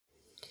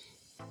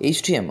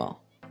HTML,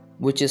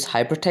 which is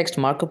Hypertext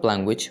Markup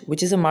Language,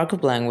 which is a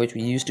markup language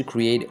we use to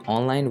create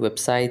online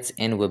websites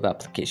and web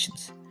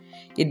applications.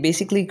 It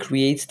basically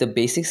creates the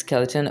basic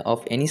skeleton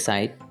of any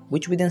site,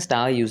 which we then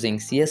style using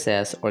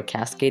CSS or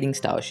cascading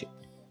style sheet.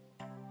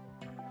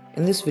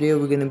 In this video,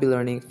 we're going to be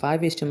learning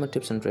 5 HTML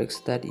tips and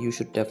tricks that you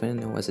should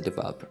definitely know as a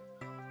developer.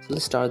 So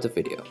let's start the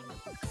video.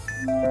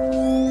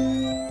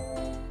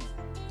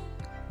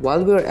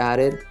 While we are at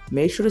it,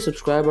 make sure to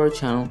subscribe our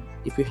channel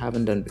if you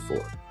haven't done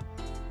before.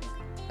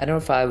 At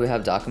number 5, we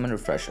have document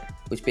refresher,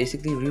 which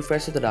basically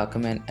refreshes the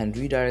document and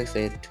redirects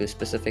it to a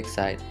specific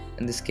site.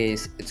 In this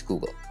case, it's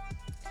Google.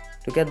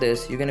 To get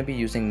this, you're going to be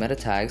using meta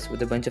tags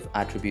with a bunch of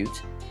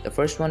attributes. The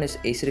first one is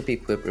HTTP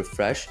equip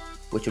refresh,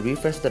 which will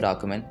refresh the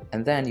document,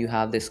 and then you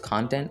have this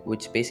content,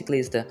 which basically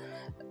is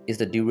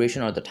the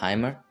duration or the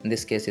timer. In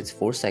this case, it's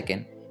 4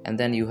 seconds, and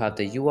then you have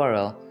the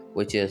URL,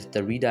 which is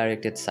the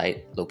redirected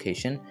site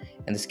location.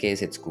 In this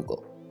case, it's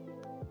Google.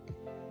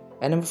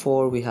 At number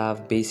 4, we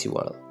have base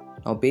URL.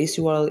 Now, base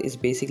URL is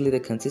basically the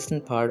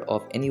consistent part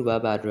of any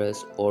web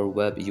address or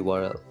web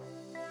URL.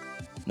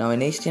 Now, in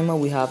HTML,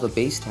 we have a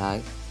base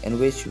tag in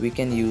which we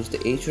can use the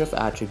href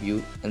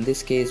attribute. In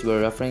this case,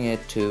 we're referring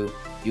it to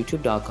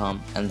youtube.com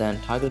and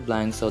then target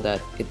blank so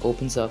that it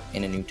opens up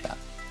in a new tab.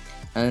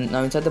 And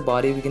now inside the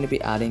body, we're going to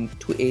be adding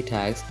 2 A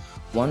tags,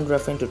 one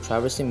referring to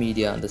Traversy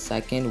Media and the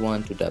second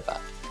one to DevApp.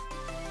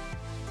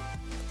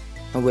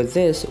 And with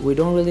this, we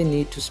don't really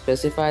need to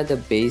specify the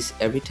base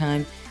every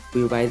time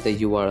we write the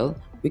URL.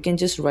 We can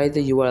just write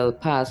the URL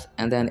path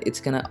and then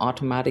it's gonna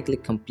automatically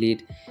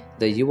complete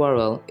the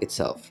URL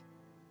itself.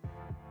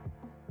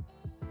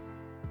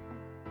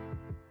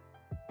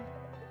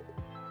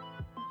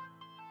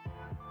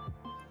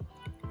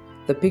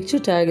 The picture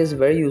tag is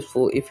very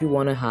useful if you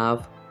want to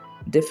have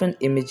different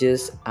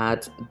images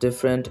at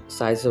different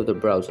sizes of the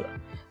browser.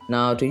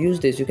 Now, to use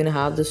this, you can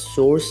have the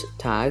source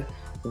tag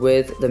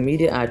with the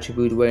media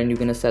attribute wherein you're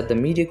going to set the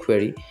media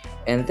query,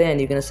 and then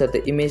you're going to set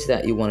the image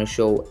that you want to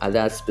show at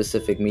that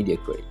specific media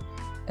query.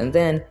 And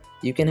then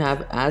you can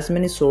have as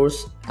many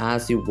source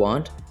as you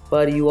want,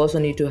 but you also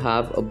need to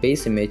have a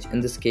base image, in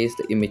this case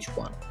the image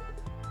 1.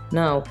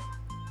 Now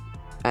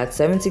at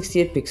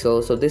 768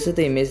 pixels, so this is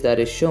the image that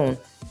is shown,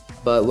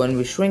 but when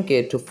we shrink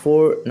it to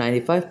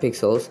 495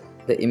 pixels,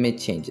 the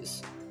image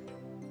changes.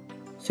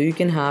 So you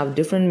can have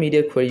different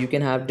media query, you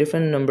can have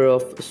different number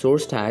of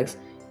source tags,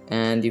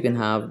 and you can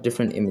have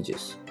different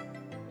images.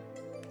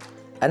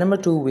 At number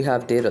 2, we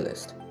have data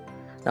list.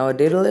 Now, a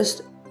data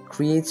list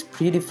creates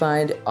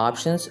predefined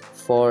options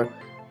for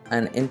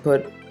an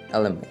input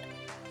element.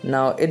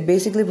 Now, it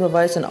basically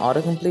provides an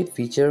autocomplete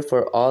feature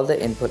for all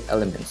the input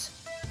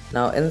elements.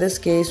 Now, in this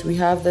case, we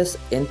have this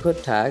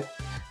input tag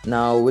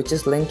now, which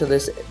is linked to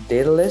this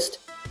data list,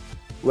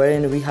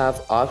 wherein we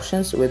have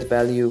options with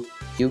value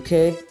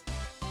UK,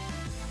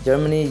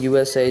 Germany,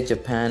 USA,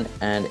 Japan,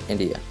 and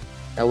India.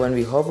 Now, when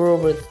we hover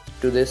over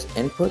to this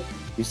input,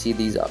 we see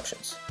these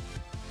options.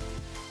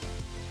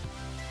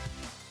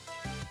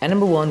 At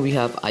number 1, we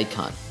have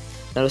icon.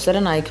 Now, to set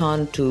an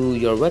icon to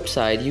your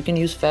website, you can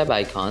use fab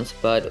icons,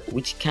 but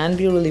which can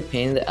be really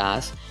pain in the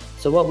ass.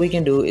 So what we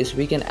can do is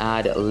we can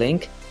add a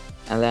link,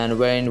 and then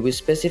wherein we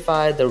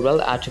specify the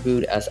rel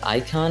attribute as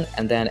icon,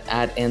 and then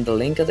add in the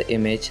link of the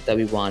image that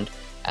we want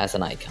as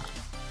an icon.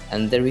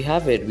 And there we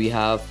have it. We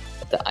have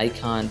the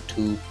icon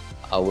to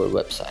our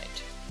website.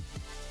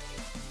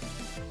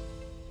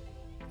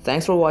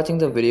 Thanks for watching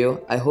the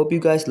video. I hope you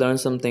guys learned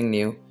something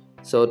new.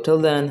 So till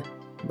then,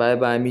 bye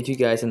bye. Meet you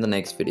guys in the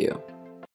next video.